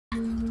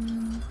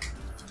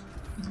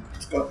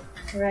go.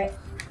 Right.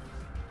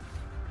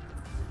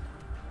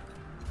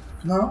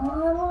 No.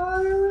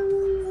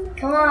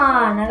 Come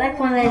on, I like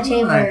one of the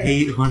chambers. I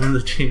hate one of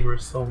the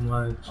chambers so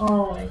much.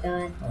 Oh my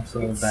god. I'm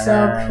so It's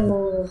bad. so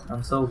cool.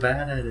 I'm so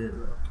bad at it.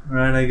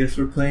 Alright, I guess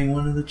we're playing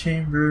one of the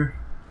chamber.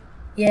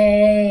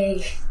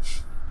 Yay.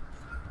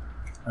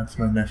 That's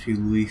my nephew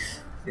Luis.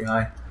 Say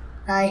hi.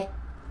 Hi.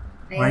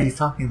 Why are you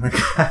talking like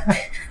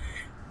that?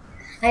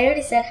 I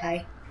already said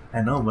hi.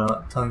 I know, but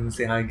I'm telling him to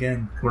say hi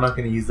again. We're not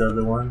going to use the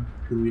other one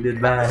because we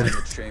did bad.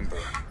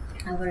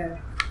 Oh,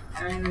 whatever.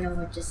 I don't even know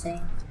what you're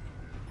saying.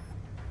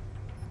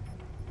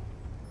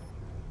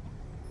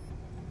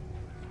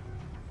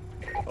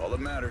 All that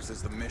matters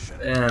is the mission.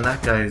 And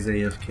that guy is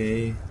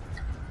AFK,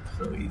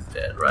 so he's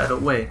dead right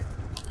away.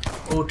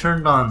 Oh,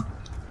 turned on.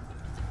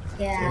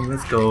 Yeah. Okay,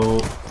 let's go.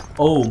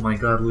 Oh my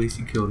god, Luis,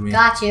 you killed me.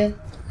 Got you.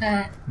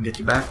 Get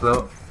you back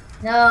though.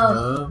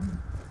 No.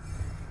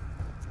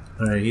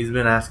 Alright, he's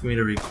been asking me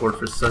to record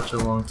for such a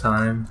long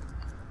time.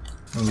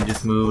 And we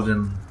just moved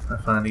and I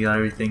finally got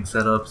everything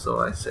set up, so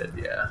I said,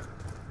 yeah,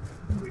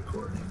 I'm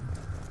recording.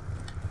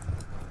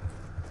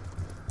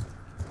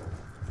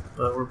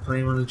 But we're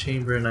playing with the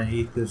chamber and I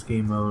hate this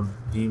game mode.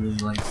 He really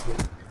likes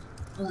it.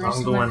 Well,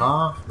 I'm going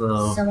off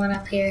though. Someone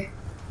up here.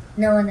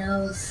 No one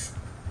knows.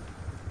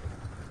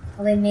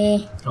 Only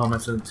me. Oh, my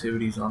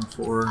sensitivity's on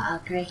 4. Oh,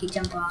 great. He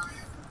jumped off.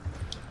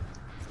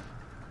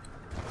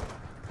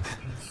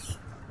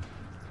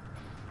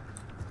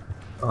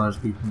 Oh, there's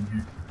people in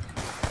here.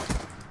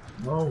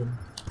 Whoa.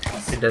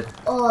 Nice. You're dead.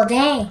 Oh,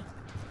 dang.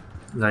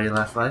 Is that your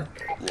last life?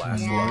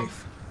 Last Yeah.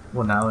 life.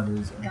 Well, now it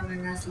is. Got my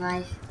last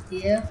life. Do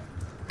you?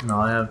 No,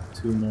 I have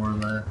 2 more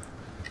left.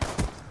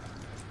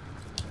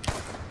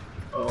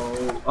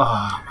 Oh,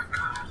 oh my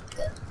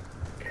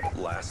god.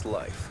 Last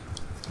life.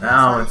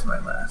 Now it's my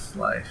last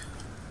life.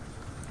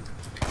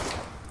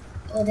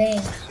 Oh,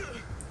 dang.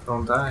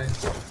 Don't die.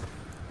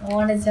 I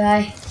want to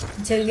die.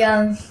 I'm too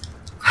young.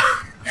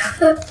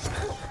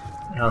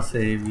 I'll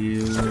save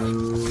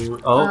you.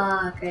 Oh.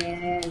 Oh, great. I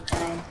already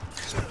died.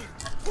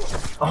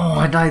 Oh,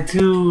 I died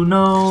too.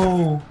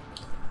 No.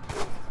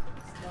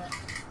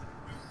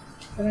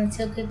 But only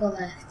 2 people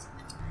left.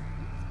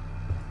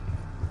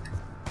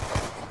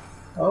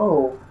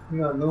 Oh, you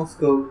got no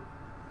scope.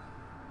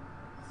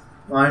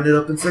 I ended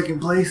up in 2nd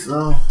place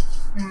though.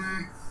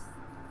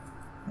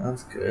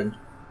 That's good.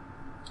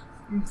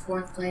 In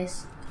 4th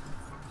place.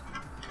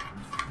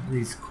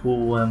 These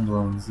cool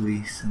emblems,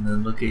 Lise, and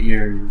then look at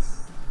yours.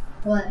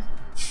 What?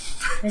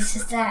 It's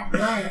just that.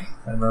 What?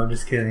 I know,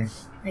 just kidding.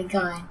 My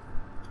god.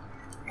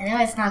 I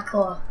know it's not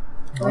cool.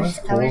 Oh, that's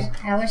cool.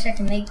 I wish I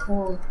could make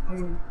cool.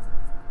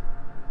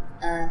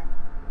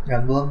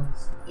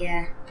 Emblems?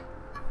 Yeah.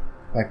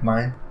 Like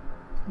mine?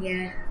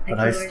 Yeah. But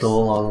I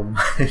stole all of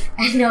mine.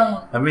 I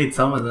know. I made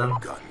some of them,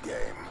 Gun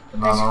game. but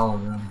not all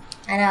of them.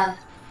 I know.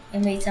 I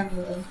made some of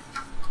them.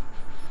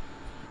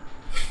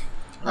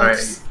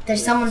 Alright.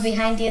 There's someone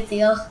behind you,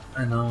 Theo.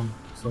 I know.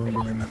 Someone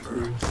behind me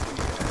too.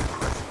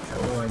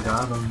 Oh, I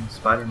got him.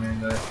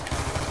 Spider-Man guy.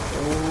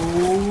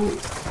 Oh.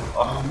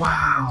 Oh,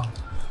 wow.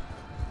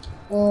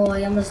 Oh,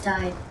 I almost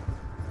died.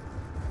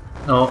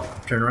 No,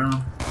 turn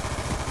around.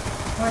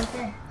 Right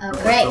there. Oh,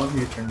 I great. told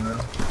you to turn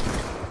around.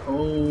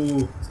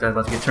 Oh, this guy's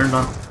about to get turned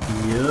on.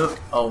 Yep.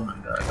 Oh my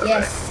god. I got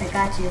Yes, I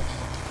got you.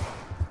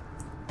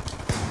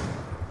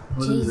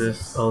 What is Jesus.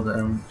 this? Oh, the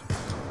M.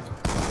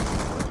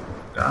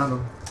 Got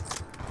him.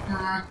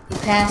 You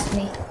passed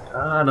me.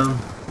 Got him.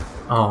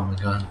 Oh my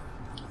god.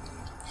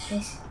 I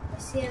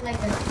see it like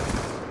a...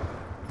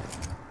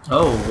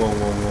 Oh, whoa,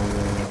 whoa, whoa,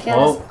 whoa.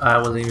 Because- Oh, I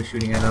wasn't even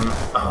shooting at him.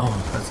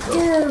 Oh, let's go.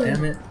 Dude.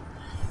 Damn it.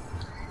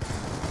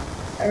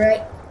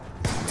 Alright.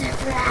 Time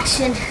for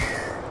action.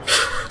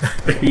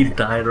 He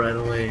died right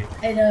away.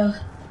 I know.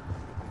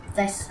 'Cause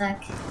I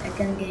suck at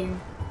gun game.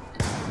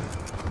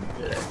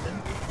 Good at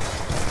them.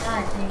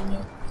 God dang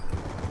it.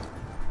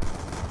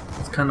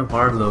 It's kind of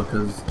hard though,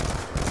 because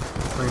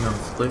playing on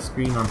split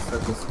screen on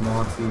such a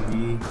small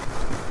TV.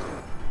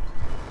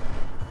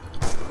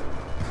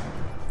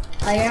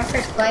 Oh, you're in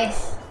 1st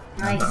place.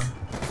 Nice.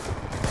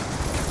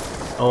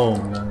 Oh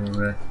my god,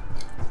 you're right.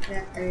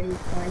 Got 30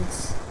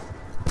 points.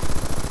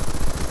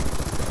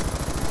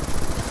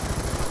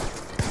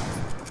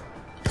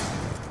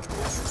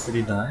 Did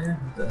he die?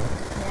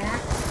 Yeah?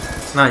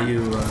 It's not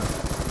you, Oh.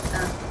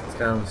 this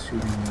guy was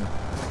shooting you.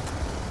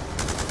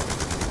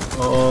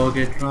 Oh,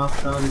 get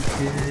dropped out of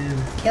kid.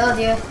 Killed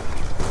you.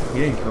 He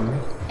didn't kill me.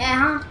 Yeah,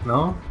 huh?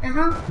 No?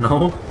 Uh-huh.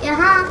 No? Yeah,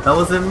 huh? That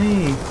wasn't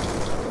me.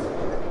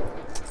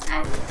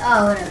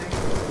 Oh, whatever.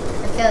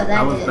 I killed that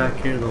I was dude. back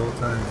here the whole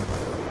time.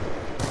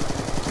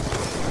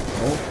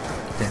 Oh,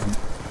 damn.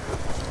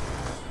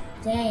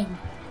 Dang.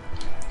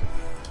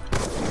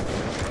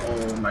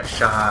 Oh, my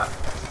shot.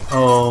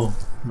 Oh,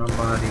 my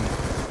body.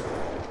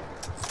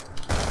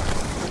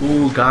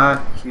 Ooh,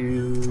 got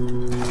you.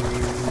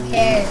 Who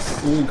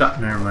cares? Ooh,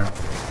 never mind.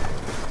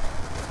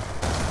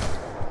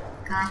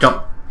 Gotcha.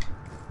 Jump.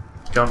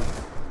 Jump.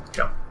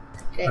 Jump.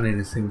 Okay. I need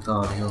to sync the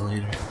audio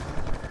later.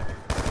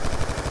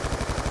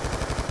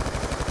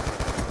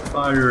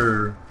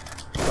 Fire.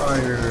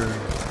 Fire.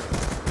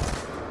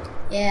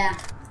 Yeah.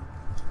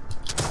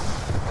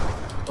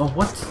 Oh,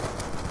 what?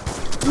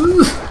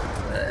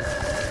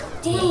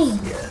 Dang.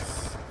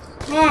 Yes.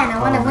 Man, I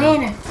want a Oh,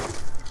 winner.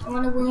 I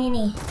want a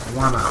weenie. I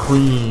want a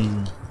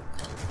queen.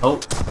 Oh.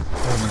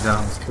 Oh my god, I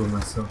almost killed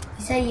myself.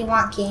 You say you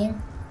want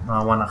king? No,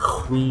 I want a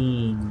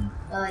queen.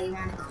 Oh, you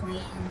want a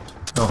queen.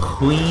 No,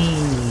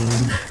 queen.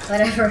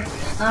 Whatever.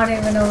 I don't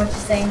even know what you're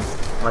saying.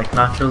 Like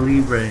Nacho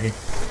Libre.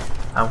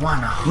 I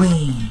want a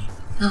queen.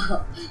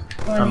 Oh.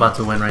 I'm about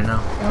to win right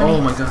now.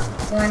 Oh my god.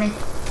 You want a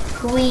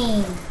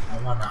queen.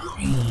 I want a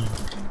queen.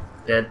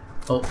 Dead.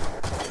 Oh.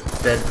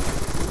 Dead.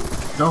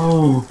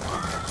 No.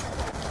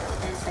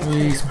 That's like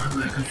Please, my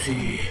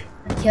legacy.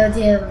 I killed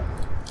you.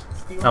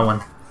 I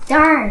won.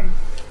 Darn.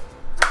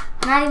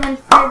 Not even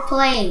third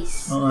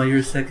place. Oh,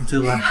 you're second to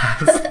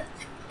last.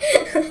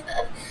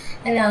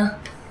 I know.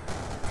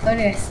 Told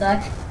you I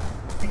suck.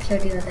 I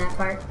killed you at that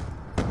part.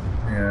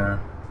 Yeah.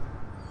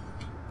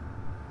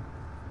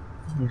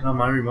 Oh god,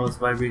 my remote's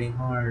vibrating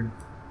hard.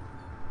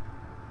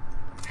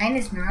 Mine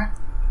is not.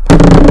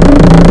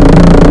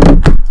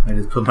 I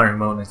just put my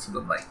remote next to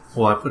the mic.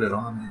 Well, I put it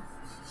on.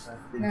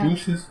 No.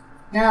 Deuces.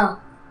 No.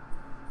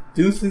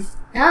 Deuces.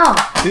 No.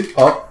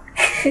 Oh.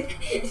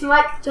 It's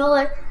my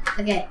controller.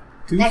 Okay.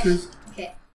 Deuces.